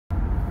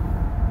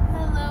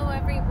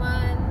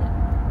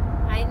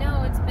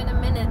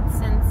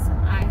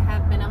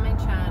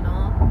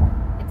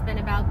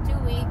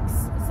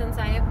since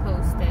I have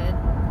posted.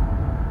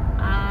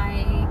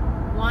 I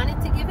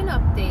wanted to give an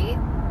update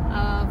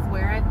of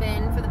where I've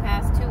been for the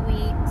past 2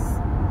 weeks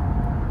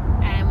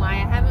and why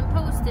I haven't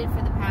posted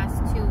for the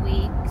past 2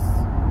 weeks.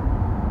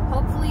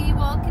 Hopefully you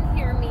all can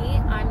hear me.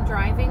 I'm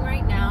driving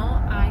right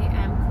now. I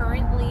am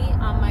currently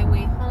on my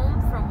way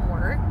home from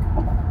work,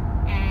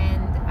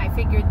 and I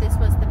figured this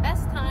was the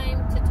best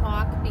time to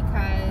talk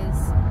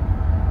because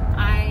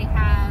I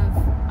have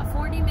a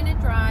 40-minute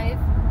drive,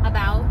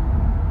 about,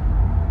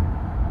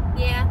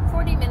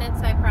 40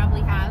 minutes I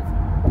probably have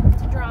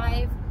to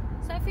drive.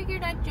 So I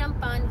figured I'd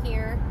jump on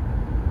here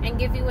and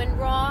give you a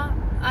raw,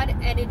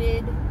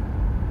 unedited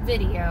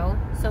video.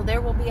 So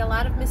there will be a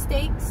lot of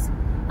mistakes,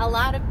 a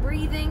lot of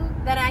breathing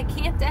that I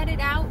can't edit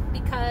out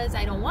because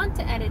I don't want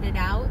to edit it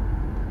out,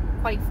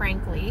 quite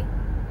frankly.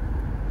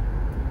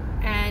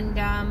 And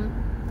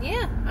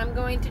yeah, I'm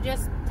going to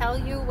just tell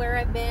you where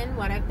I've been,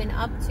 what I've been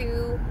up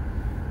to,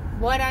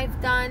 what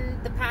I've done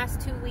the past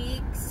 2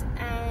 weeks,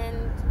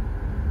 and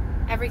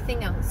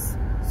everything else.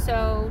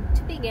 So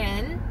to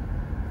begin,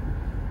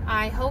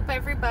 I hope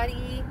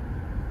everybody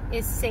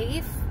is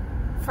safe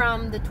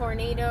from the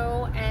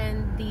tornado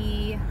and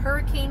the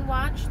hurricane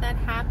watch that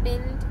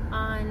happened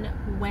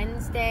on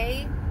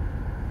Wednesday.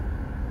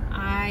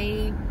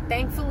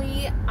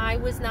 Thankfully, I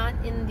was not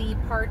in the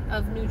part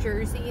of New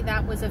Jersey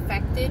that was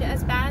affected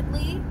as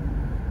badly.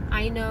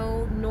 I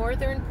know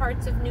northern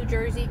parts of New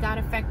Jersey got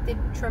affected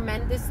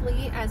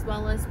tremendously, as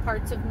well as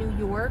parts of New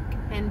York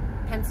and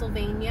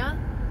Pennsylvania.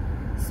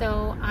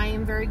 So I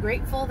am very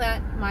grateful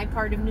that my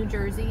part of New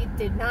Jersey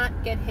did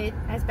not get hit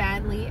as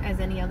badly as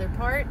any other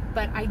part,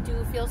 but I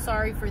do feel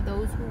sorry for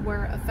those who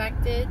were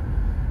affected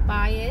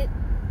by it.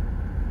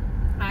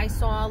 I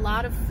saw a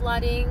lot of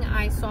flooding.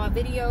 I saw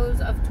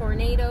videos of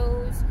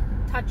tornadoes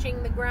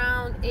touching the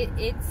ground.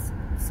 It's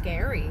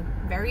scary,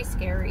 very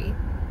scary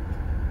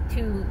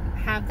to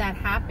have that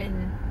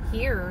happen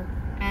here.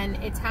 And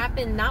it's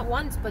happened not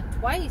once, but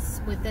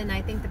twice within,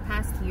 I think, the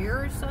past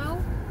year or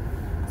so.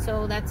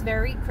 So that's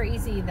very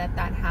crazy that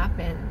that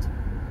happened.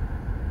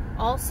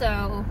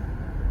 Also,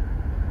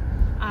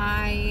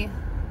 I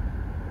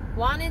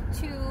wanted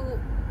to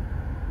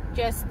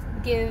just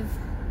give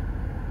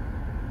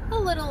a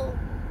little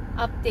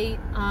update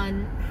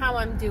on how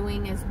I'm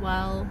doing as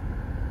well.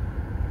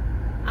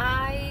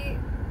 I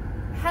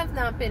have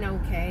not been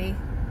okay.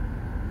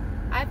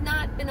 I've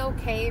not been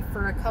okay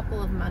for a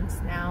couple of months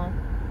now,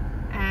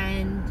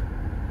 and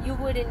you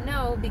wouldn't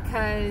know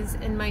because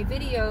in my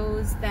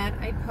videos that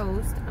I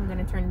post, I'm going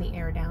to turn the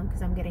air down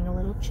because I'm getting a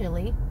little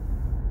chilly.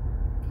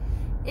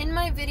 In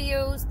my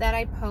videos that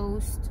I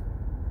post,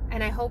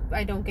 and I hope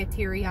I don't get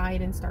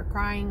teary-eyed and start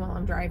crying while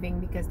I'm driving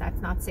because that's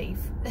not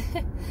safe.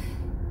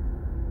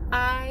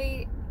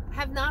 I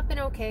have not been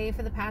okay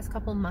for the past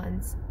couple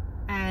months,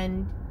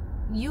 and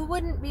you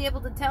wouldn't be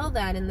able to tell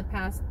that in the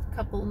past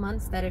couple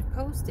months that I've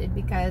posted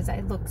because I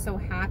look so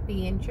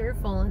happy and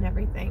cheerful and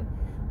everything.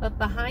 But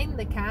behind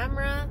the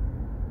camera,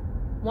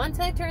 once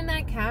I turn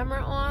that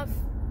camera off,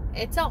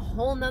 it's a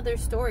whole nother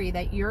story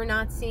that you're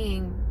not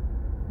seeing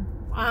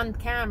on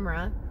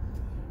camera.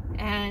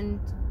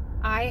 And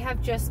I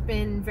have just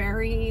been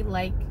very,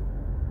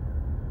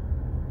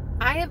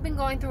 I have been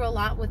going through a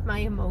lot with my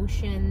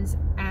emotions,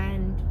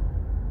 and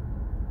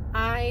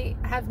I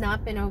have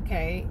not been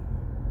okay.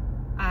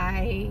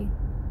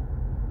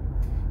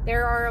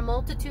 There are a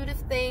multitude of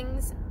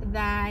things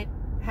that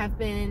have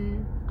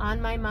been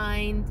on my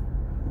mind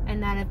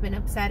and that have been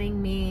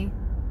upsetting me,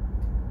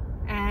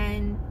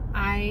 and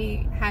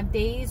I have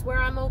days where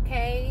I'm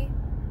okay.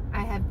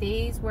 I have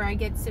days where I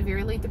get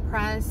severely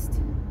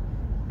depressed.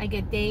 I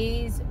get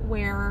days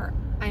where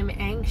I'm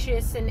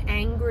anxious and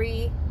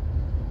angry,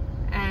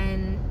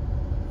 and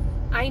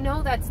I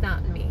know that's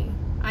not me.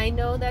 I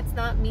know that's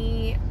not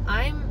me.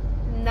 I'm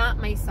not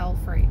myself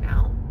right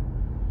now,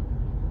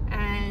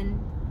 and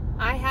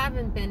I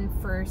haven't been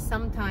for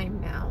some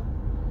time now,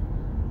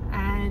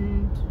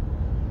 and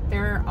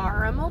there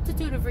are a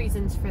multitude of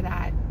reasons for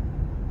that.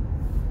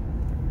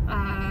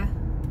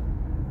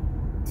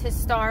 To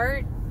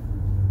start,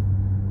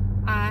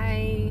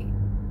 I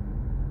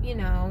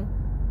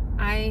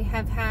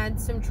have had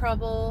some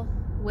trouble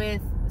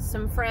with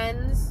some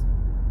friends.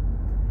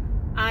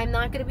 I'm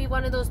not going to be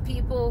one of those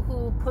people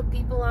who put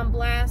people on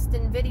blast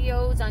in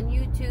videos on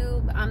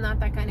YouTube. I'm not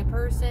that kind of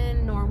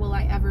person, nor will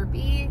I ever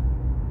be.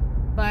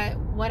 But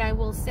what I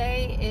will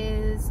say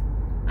is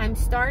I'm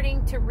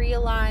starting to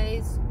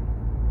realize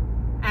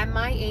at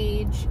my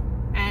age,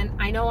 and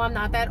I know I'm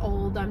not that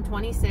old, I'm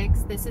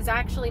 26. This is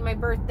actually my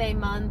birthday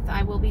month.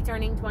 I will be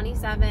turning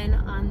 27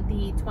 on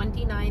the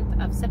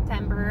 29th of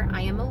September.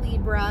 I am a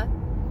Libra.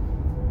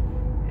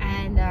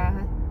 And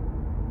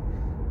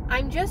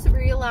I'm just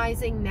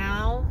realizing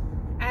now,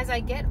 as I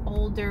get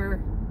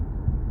older,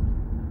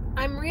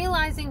 I'm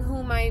realizing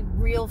who my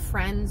real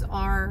friends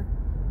are,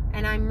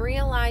 and I'm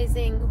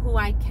realizing who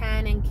I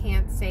can and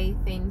can't say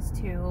things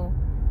to,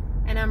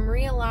 and I'm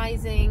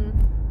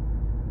realizing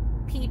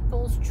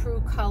people's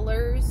true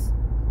colors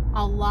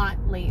a lot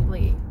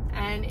lately.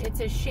 And it's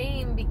a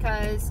shame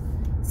because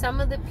some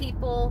of the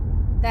people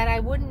that I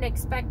wouldn't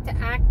expect to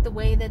act the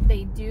way that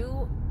they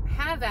do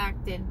have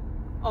acted,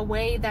 a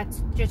way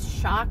that's just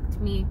shocked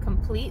me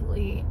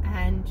completely.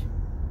 And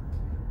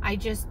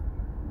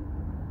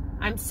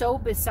I'm so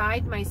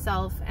beside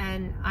myself,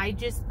 and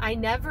I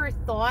never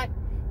thought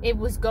it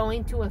was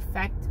going to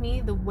affect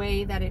me the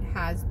way that it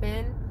has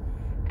been.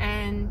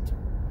 And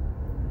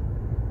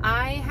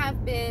I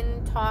have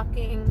been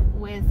talking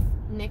with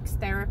Nick's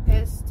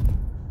therapist,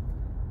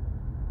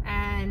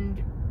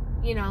 and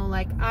you know,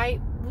 like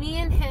me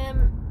and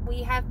him,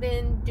 we have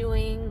been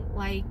doing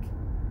like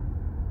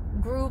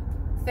group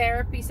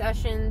therapy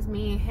sessions,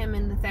 me, him,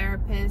 and the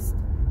therapist.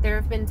 There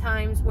have been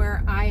times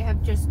where I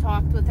have just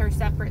talked with her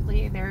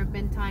separately. There have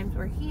been times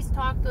where he's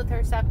talked with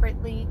her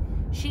separately.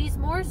 She's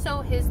more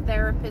so his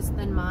therapist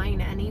than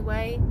mine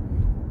anyway.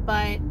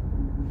 But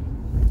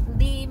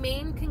the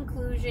main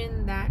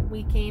conclusion that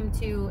we came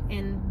to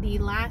in the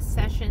last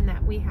session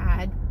that we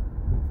had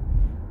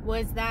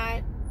was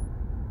that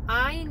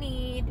I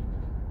need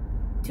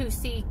to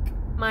seek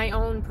my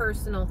own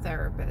personal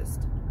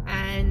therapist.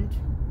 And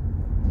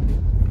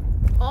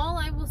all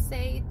I will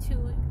say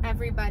to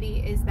everybody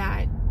is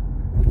that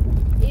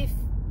if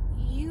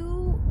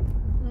you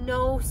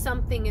know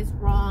something is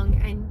wrong,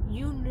 and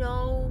you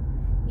know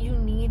you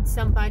need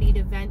somebody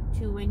to vent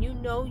to, and you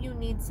know you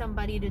need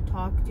somebody to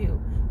talk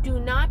to, do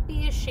not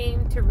be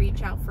ashamed to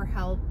reach out for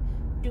help.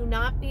 Do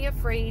not be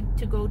afraid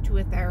to go to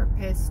a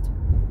therapist,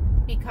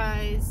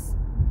 because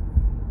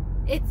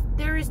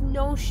there is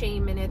no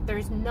shame in it.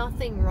 There's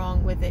nothing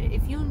wrong with it.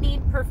 If you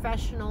need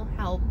professional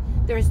help,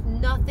 there's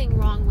nothing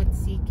wrong with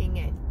seeking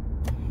it.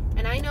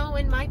 And I know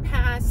in my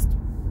past,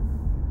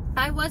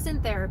 I was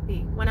in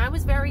therapy. When I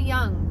was very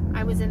young,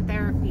 I was in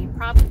therapy.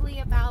 Probably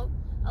about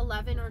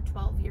 11 or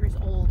 12 years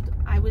old,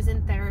 I was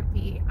in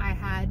therapy. I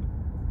had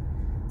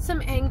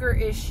some anger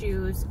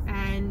issues,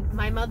 and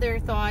my mother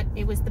thought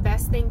it was the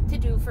best thing to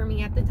do for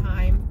me at the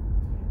time.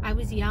 I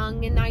was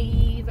young and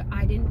naive.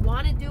 I didn't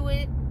want to do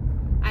it.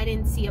 I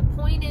didn't see a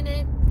point in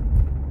it.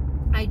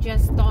 I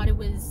just thought it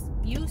was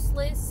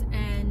useless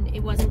and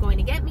it wasn't going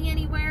to get me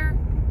anywhere.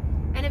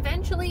 And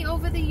eventually,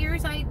 over the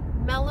years, I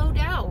mellowed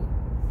out.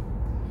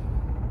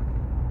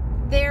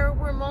 There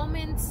were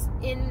moments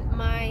in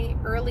my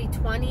early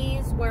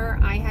 20s where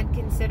I had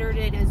considered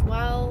it as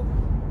well,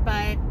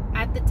 but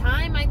at the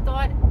time I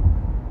thought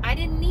I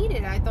didn't need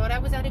it. I thought I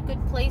was at a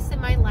good place in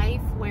my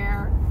life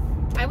where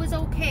I was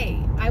okay.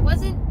 I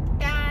wasn't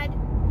bad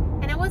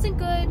and I wasn't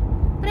good,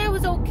 but I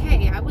was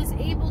okay. I was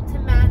able to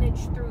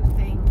manage through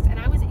things, and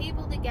I was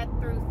able to get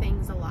through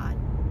things a lot.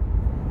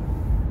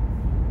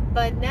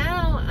 But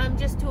now I'm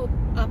just to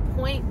a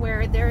point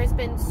where there has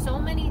been so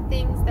many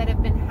things that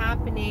have been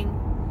happening,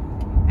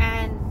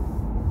 and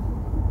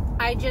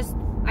I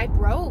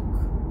broke.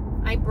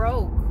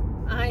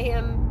 I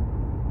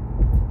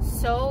am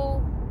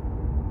so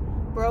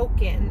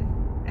broken,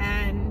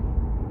 and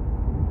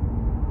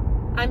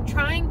I'm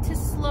trying to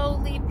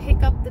slowly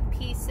pick up the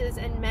pieces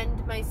and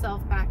mend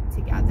myself back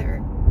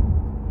together.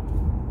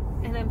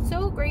 And I'm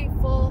so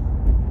grateful.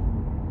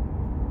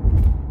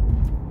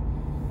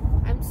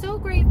 I'm so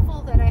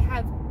grateful that I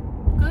have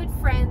good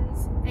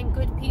friends and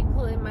good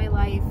people in my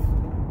life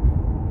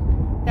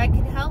that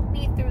can help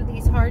me through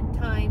these hard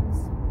times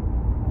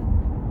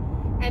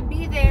and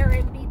be there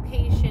and be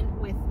patient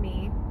with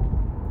me.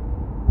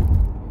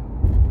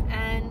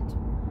 And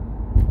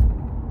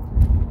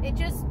it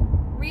just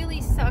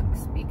really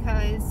sucks,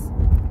 because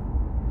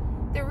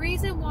the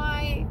reason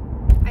why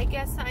I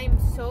guess I'm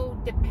so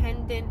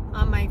dependent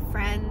on my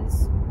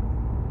friends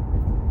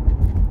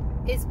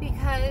is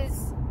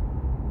because,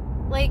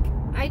 like,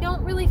 I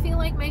don't really feel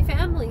like my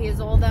family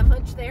is all that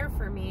much there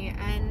for me.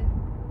 And,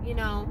 you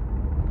know,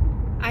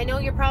 I know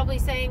you're probably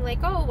saying, like,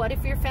 oh, what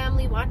if your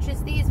family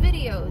watches these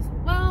videos?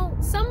 Well,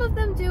 some of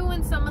them do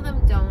and some of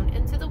them don't.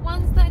 And to the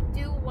ones that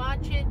do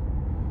watch it,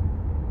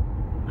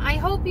 I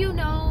hope you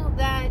know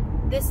that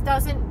this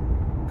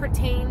doesn't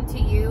pertain to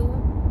you.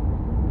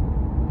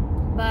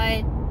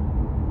 But,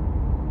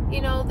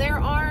 you know, there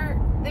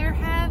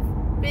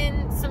have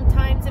been some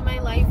times in my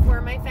life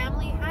where my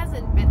family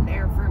hasn't been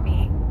there for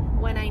me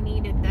when I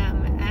needed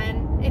them.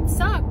 And it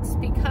sucks,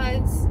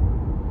 because,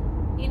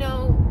 you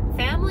know,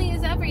 family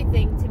is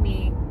everything to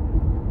me.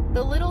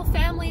 The little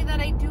family that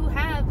I do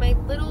have, my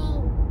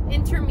little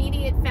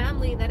intermediate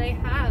family that I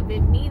have,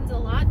 it means a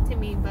lot to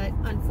me. But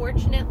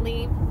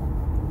unfortunately,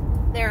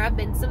 there have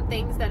been some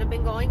things that have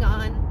been going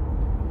on.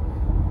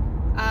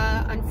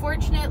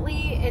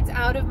 Unfortunately, it's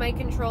out of my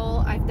control.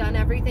 I've done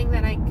everything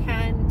that I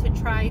can to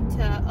try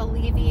to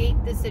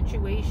alleviate the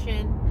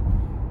situation.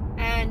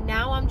 And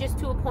now I'm just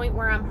to a point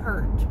where I'm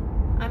hurt.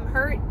 I'm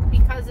hurt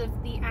because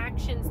of the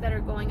actions that are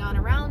going on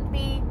around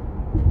me.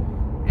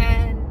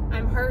 And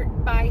I'm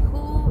hurt by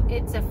who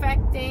it's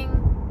affecting.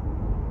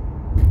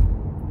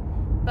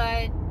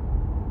 But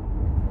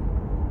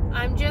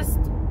I'm just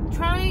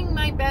trying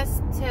my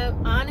best to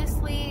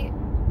honestly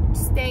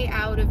stay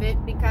out of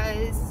it,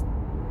 because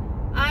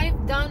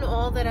I've done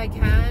all that I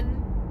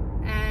can,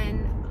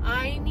 and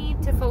I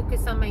need to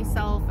focus on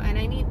myself, and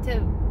I need to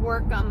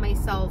work on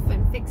myself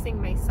and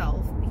fixing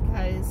myself,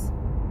 because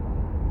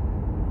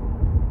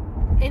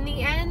in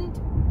the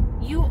end,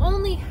 you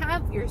only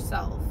have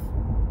yourself.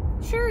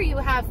 Sure, you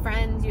have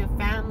friends, you have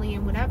family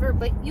and whatever,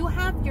 but you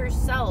have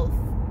yourself.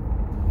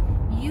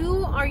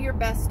 You are your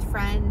best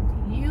friend.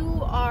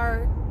 You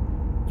are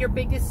your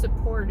biggest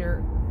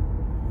supporter.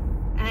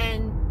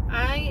 And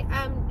I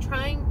am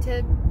trying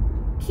to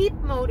keep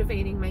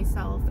motivating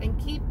myself and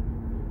keep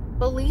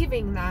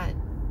believing that.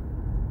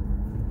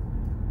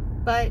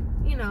 But,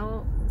 you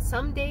know,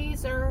 some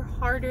days are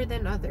harder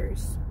than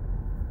others.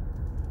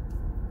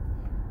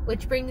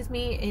 Which brings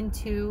me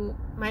into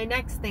my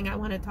next thing I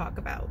want to talk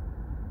about.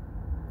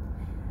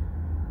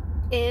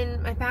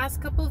 In my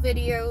past couple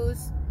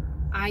videos,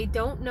 I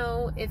don't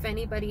know if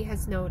anybody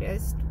has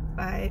noticed,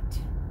 but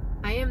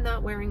I am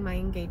not wearing my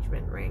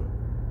engagement ring.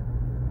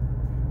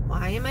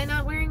 Why am I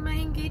not wearing my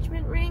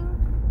engagement ring?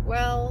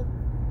 Well,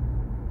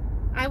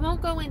 I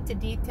won't go into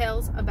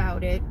details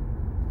about it,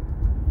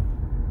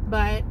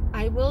 but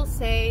I will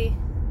say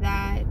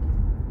that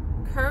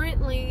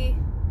currently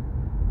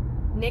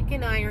Nick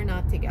and I are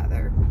not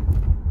together.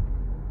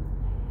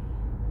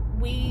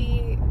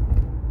 We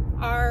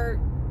are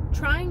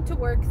trying to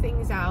work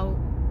things out.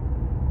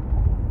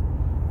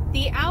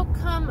 The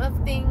outcome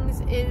of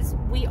things is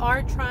we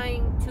are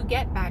trying to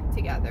get back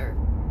together.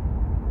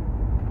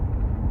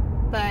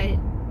 But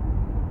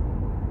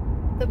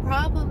the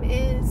problem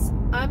is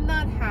I'm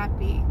not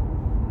happy.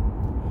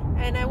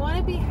 And I want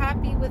to be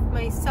happy with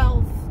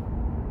myself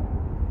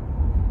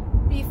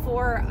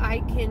before I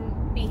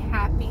can be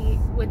happy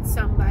with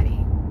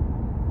somebody.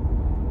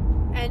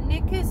 And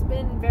Nick has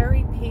been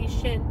very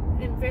patient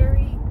and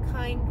very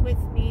kind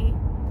with me.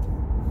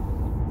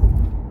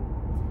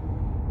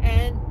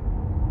 And,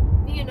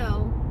 you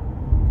know,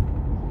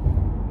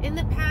 in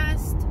the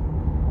past,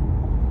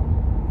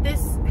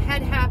 this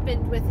had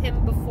happened with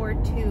him before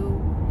too,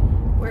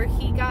 where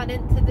he got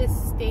into this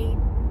state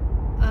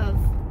of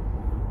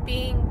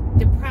being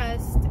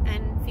depressed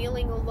and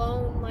feeling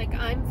alone like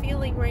I'm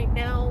feeling right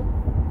now.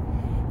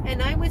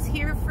 And I was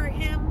here for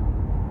him.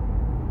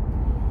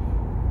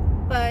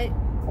 But,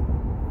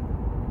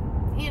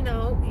 you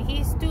know,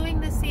 he's doing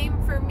the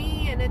same for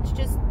me, and it's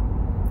just,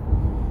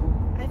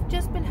 I've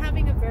just been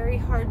having a very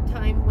hard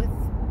time with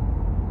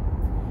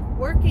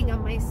working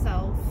on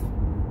myself.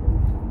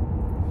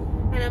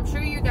 And I'm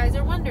sure you guys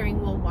are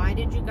wondering, well, why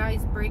did you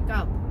guys break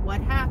up?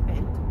 What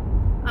happened?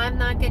 I'm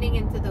not getting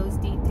into those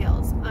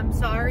details. I'm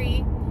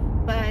sorry,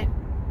 but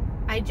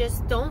I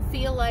just don't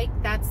feel like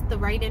that's the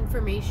right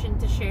information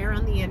to share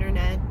on the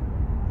internet.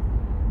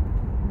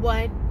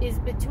 What is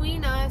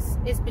between us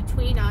is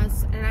between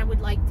us, and I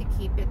would like to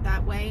keep it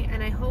that way,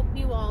 and I hope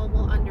you all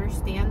will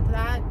understand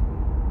that.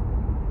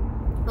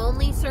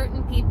 Only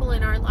certain people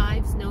in our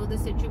lives know the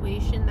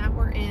situation that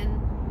we're in,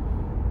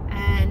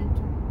 and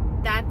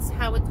that's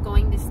how it's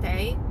going to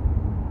stay.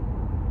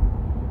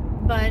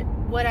 But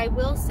what I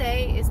will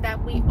say is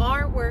that we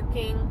are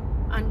working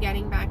on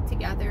getting back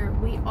together.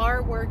 We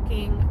are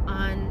working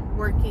on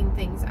working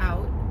things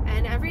out,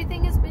 and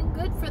everything has been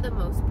good for the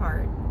most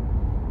part.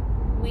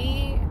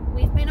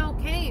 We've been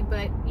okay,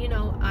 but, you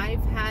know,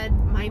 I've had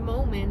my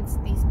moments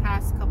these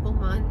past couple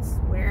months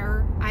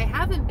where I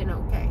haven't been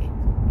okay.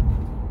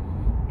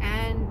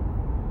 And,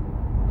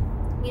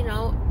 you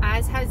know,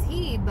 as has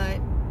he, but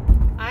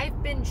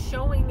I've been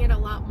showing it a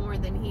lot more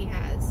than he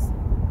has.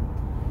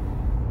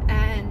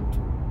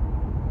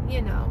 And,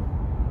 you know,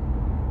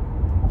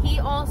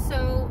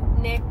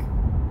 Nick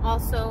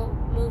also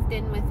moved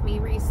in with me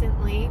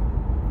recently,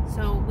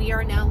 so we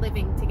are now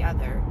living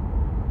together.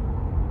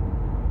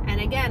 And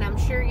again, I'm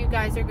sure you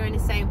guys are going to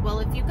say, well,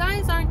 if you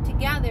guys aren't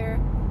together,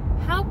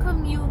 how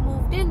come you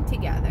moved in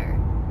together?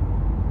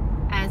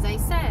 As I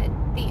said,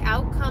 the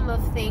outcome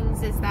of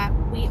things is that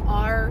we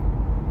are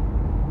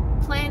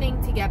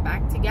planning to get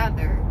back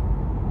together.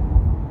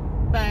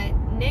 But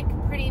Nick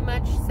pretty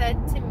much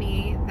said to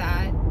me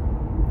that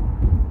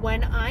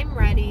when I'm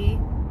ready,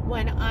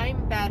 when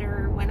I'm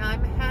better, when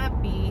I'm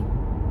happy,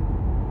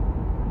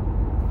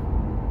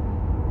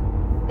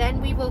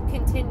 then we will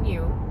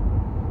continue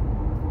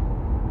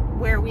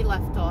where we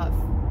left off.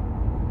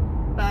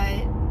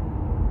 But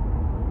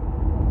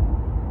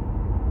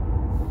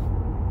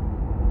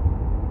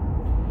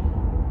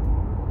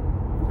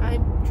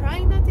I'm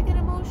trying not to get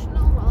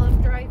emotional while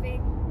I'm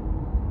driving,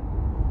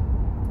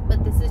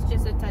 but this is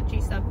just a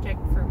touchy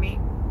subject for me.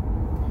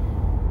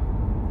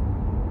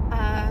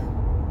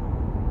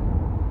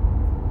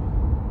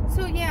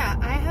 So yeah,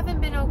 I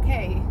haven't been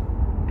okay,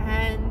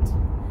 and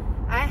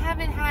I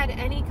haven't had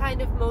any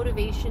kind of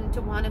motivation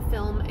to want to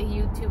film a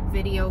YouTube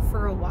video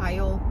for a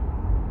while,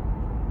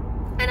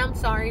 and I'm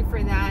sorry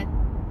for that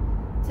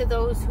to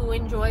those who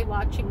enjoy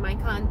watching my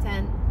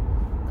content,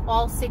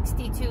 all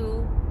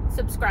 62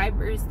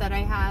 subscribers that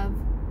I have.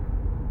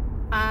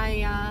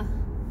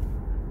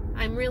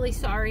 I'm really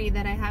sorry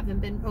that I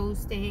haven't been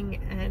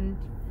posting, and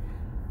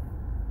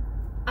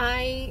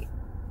I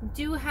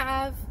do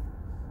have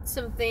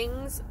some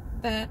things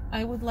that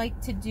I would like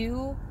to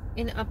do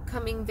in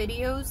upcoming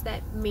videos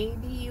that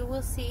maybe you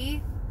will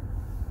see.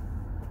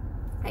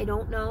 I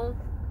don't know.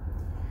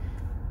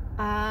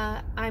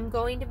 I'm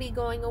going to be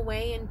going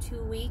away in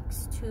 2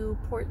 weeks to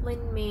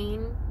Portland,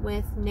 Maine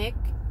with Nick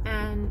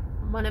and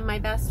one of my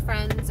best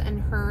friends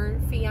and her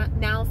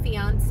now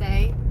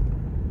fiance.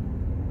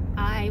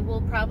 I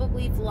will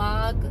probably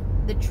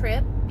vlog the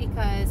trip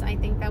because I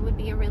think that would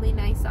be a really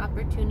nice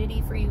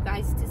opportunity for you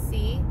guys to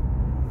see.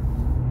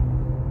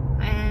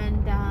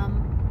 And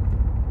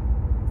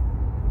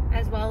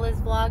as well as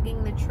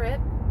vlogging the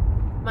trip.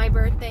 My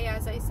birthday,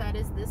 as I said,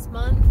 is this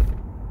month.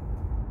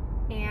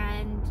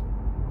 And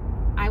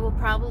I will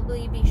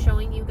probably be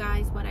showing you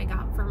guys what I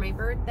got for my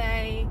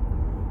birthday.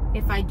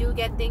 If I do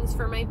get things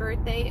for my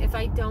birthday. If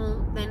I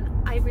don't, then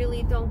I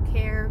really don't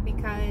care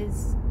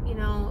because, you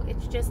know,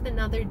 it's just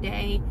another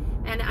day.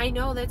 And I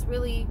know that's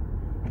really,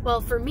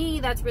 well, for me,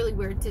 that's really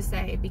weird to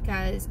say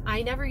because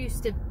I never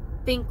used to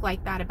think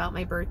like that about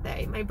my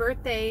birthday. My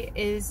birthday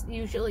is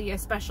usually a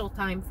special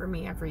time for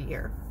me every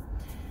year.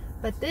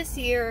 But this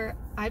year,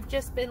 I've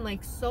just been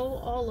like so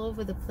all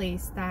over the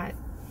place that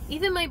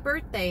even my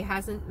birthday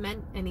hasn't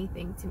meant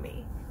anything to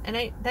me.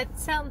 And that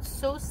sounds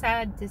so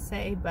sad to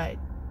say, but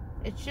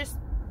it's just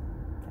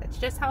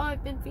how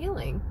I've been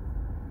feeling.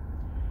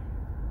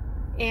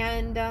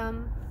 And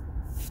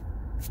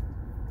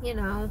you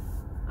know,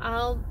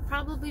 I'll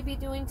probably be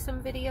doing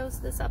some videos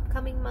this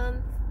upcoming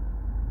month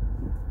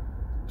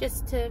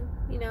just to,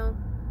 you know,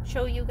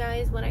 show you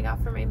guys what I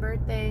got for my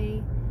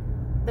birthday,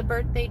 the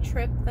birthday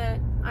trip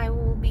that I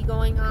will be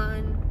going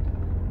on,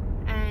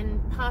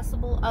 and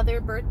possible other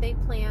birthday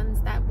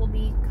plans that will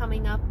be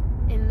coming up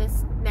in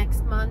this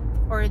next month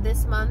or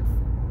this month.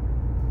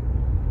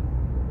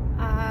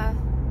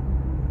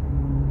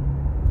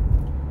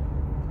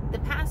 The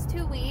past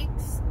 2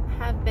 weeks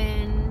have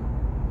been,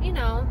 you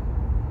know,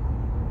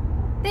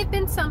 they've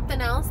been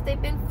something else.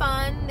 They've been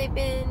fun. They've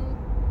been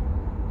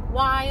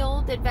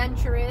wild,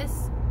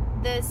 adventurous.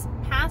 This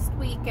past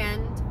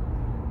weekend,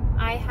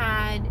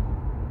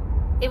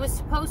 it was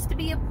supposed to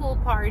be a pool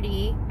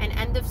party, an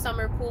end of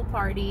summer pool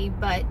party,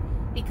 but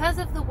because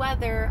of the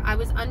weather, I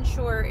was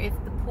unsure if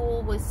the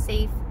pool was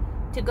safe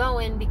to go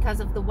in because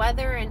of the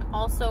weather, and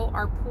also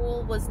our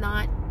pool was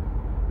not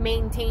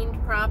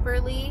maintained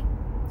properly.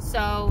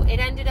 So it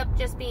ended up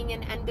just being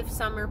an end of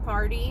summer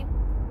party,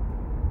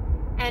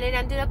 and it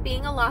ended up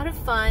being a lot of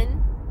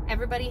fun.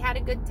 Everybody had a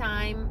good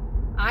time.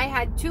 I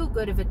had too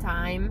good of a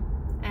time,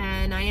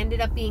 and I ended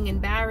up being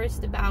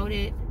embarrassed about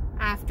it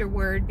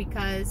afterward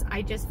because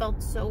I just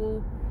felt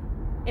so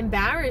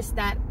embarrassed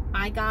that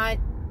I got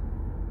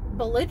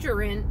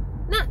belligerent.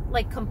 Not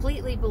like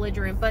completely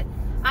belligerent, but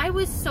I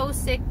was so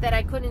sick that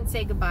I couldn't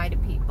say goodbye to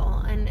people,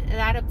 and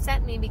that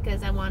upset me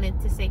because I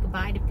wanted to say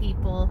goodbye to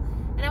people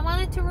and I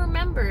wanted to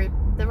remember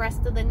the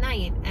rest of the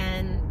night,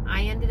 and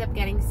I ended up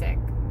getting sick.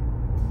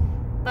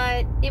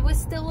 But it was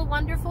still a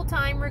wonderful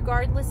time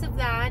regardless of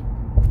that.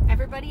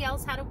 Everybody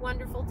else had a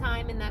wonderful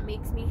time, and that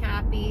makes me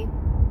happy.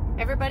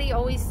 Everybody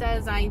always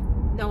says I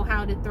know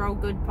how to throw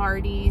good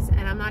parties,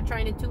 and I'm not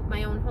trying to toot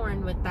my own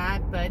horn with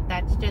that, but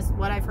that's just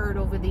what I've heard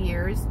over the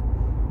years.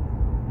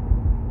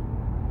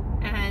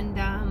 And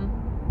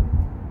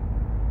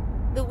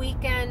the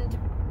weekend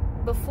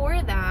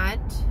before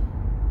that,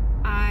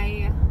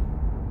 I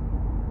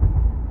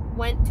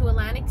went to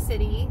Atlantic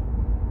City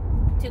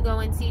to go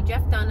and see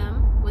Jeff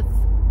Dunham with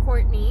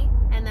Courtney,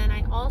 and then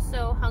I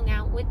also hung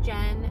out with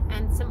Jen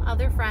and some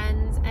other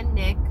friends and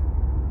Nick.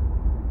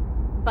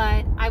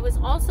 But I was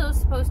also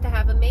supposed to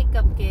have a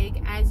makeup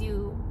gig, as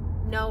you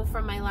know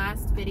from my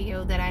last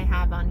video that I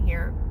have on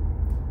here.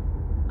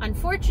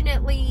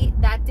 Unfortunately,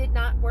 that did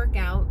not work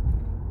out.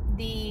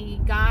 The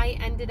guy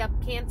ended up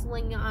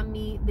canceling on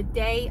me the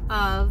day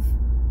of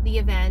the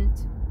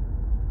event,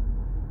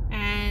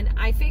 and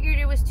I figured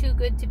it was too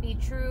good to be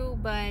true,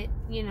 but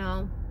you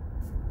know,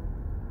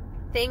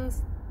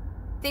 things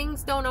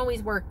don't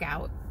always work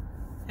out.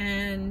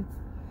 And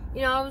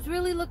you know, I was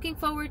really looking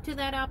forward to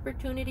that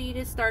opportunity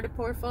to start a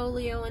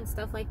portfolio and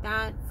stuff like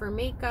that for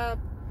makeup,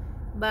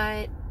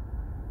 but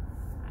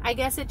I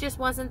guess it just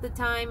wasn't the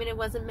time, and it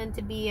wasn't meant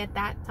to be at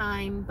that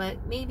time.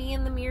 But maybe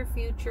in the near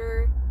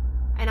future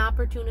an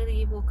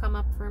opportunity will come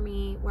up for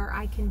me where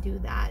I can do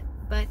that,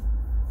 but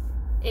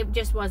it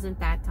just wasn't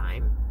that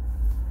time.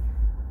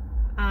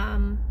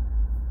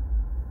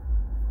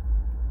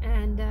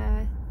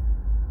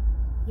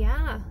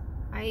 Yeah,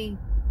 I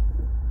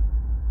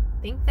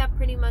think that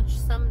pretty much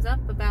sums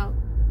up about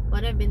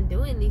what I've been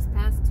doing these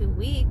past 2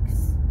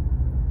 weeks.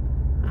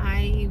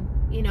 I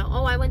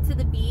went to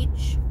the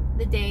beach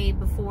the day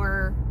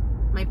before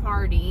my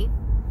party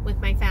with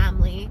my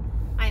family.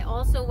 I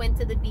also went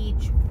to the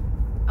beach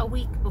a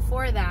week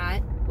before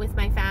that with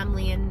my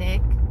family and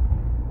Nick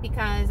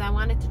because I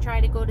wanted to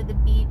try to go to the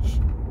beach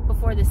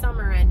before the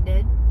summer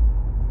ended.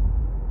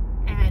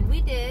 And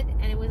we did,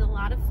 and it was a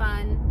lot of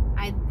fun.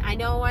 I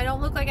know I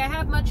don't look like I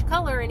have much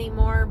color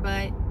anymore,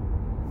 but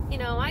you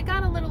know, I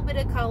got a little bit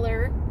of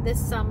color this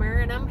summer,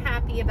 and I'm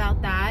happy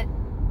about that.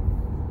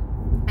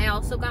 I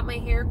also got my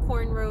hair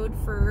cornrowed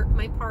for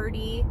my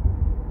party.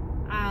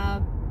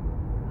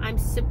 I'm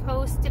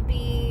supposed to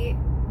be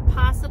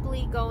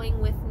possibly going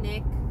with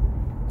Nick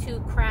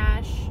to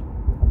crash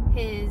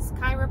his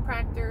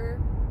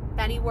chiropractor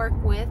that he works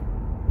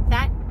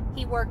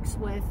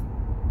with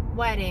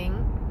wedding,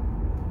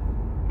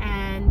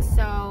 and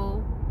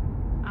so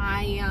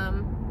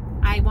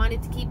I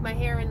wanted to keep my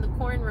hair in the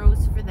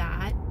cornrows for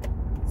that,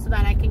 so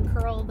that I can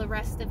curl the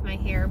rest of my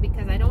hair,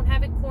 because I don't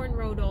have it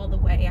cornrowed all the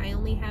way. I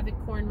only have it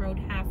cornrowed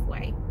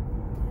halfway.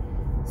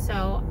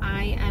 So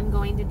I am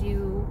going to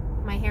do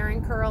my hair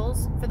in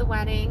curls for the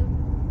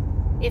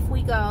wedding, if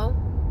we go.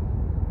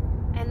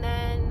 And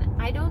then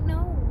I don't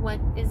know what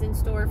is in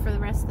store for the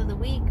rest of the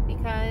week,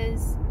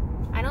 because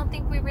I don't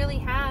think we really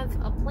have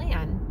a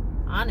plan,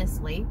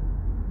 honestly.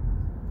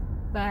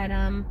 But,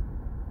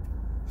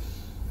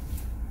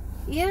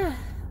 yeah,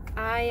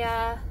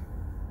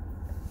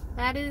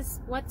 that is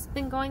what's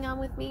been going on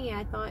with me.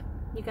 I thought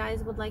you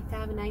guys would like to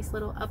have a nice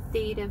little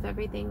update of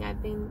everything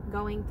I've been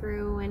going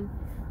through and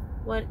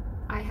what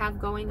I have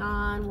going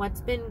on,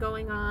 what's been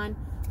going on,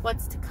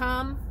 what's to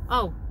come.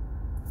 Oh,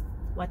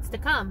 what's to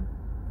come.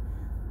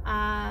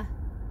 I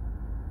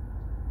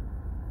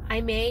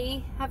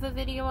may have a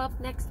video up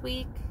next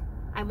week.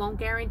 I won't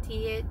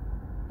guarantee it.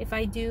 If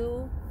I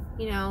do,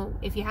 you know,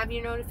 if you have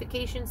your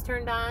notifications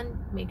turned on,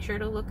 make sure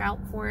to look out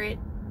for it.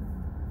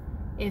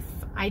 If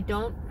I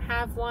don't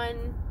have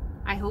one,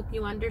 I hope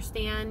you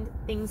understand.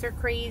 Things are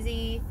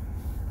crazy.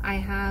 I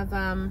have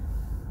a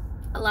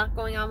lot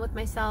going on with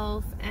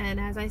myself, and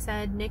as I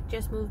said, Nick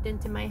just moved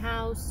into my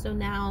house, so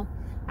now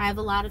I have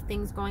a lot of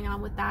things going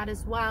on with that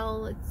as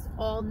well. It's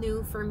all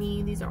new for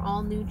me. These are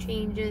all new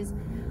changes.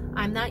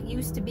 I'm not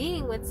used to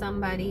being with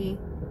somebody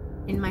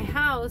in my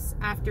house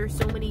after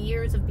so many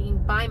years of being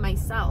by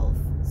myself.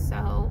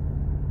 So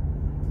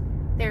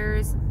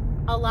there's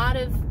a lot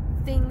of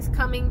things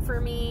coming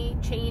for me,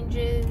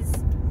 changes,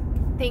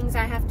 things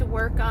I have to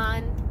work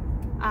on.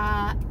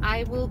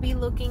 I will be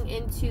looking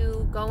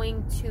into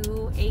going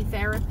to a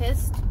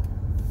therapist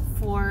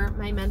for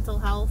my mental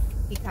health,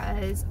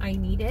 because I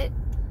need it,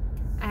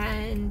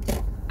 and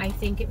I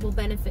think it will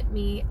benefit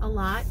me a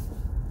lot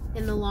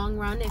in the long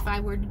run if I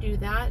were to do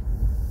that.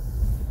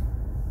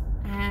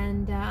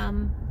 And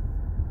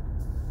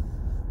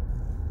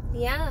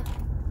yeah,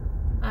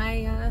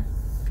 I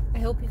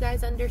hope you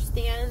guys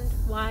understand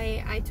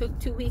why I took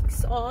 2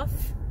 weeks off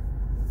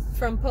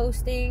from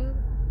posting,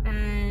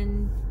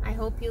 and I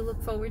hope you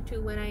look forward to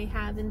what I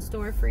have in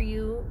store for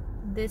you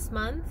this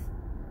month.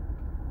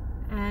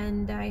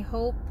 And I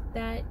hope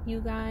that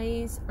you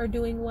guys are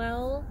doing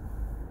well,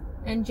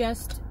 and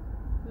just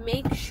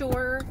make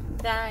sure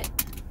that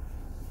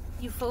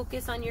you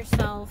focus on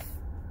yourself.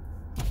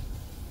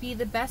 Be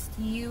the best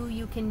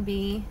you can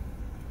be.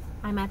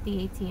 I'm at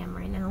the ATM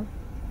right now.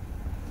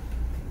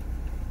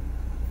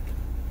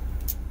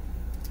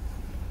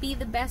 Be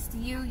the best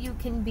you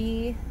can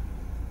be.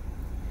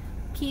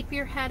 Keep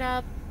your head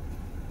up.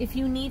 If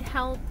you need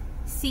help,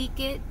 seek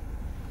it.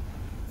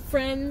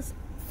 Friends,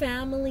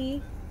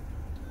 family,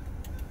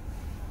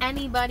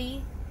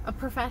 anybody, a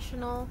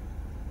professional.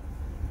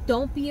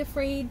 Don't be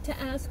afraid to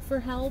ask for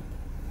help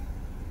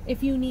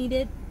if you need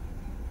it.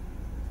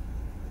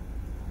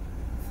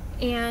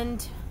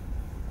 And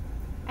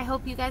I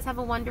hope you guys have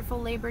a wonderful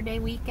Labor Day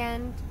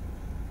weekend.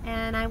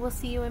 And I will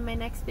see you in my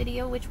next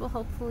video, which will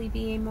hopefully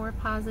be a more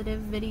positive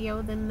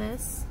video than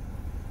this.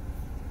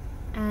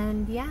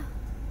 And yeah,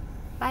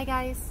 bye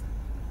guys.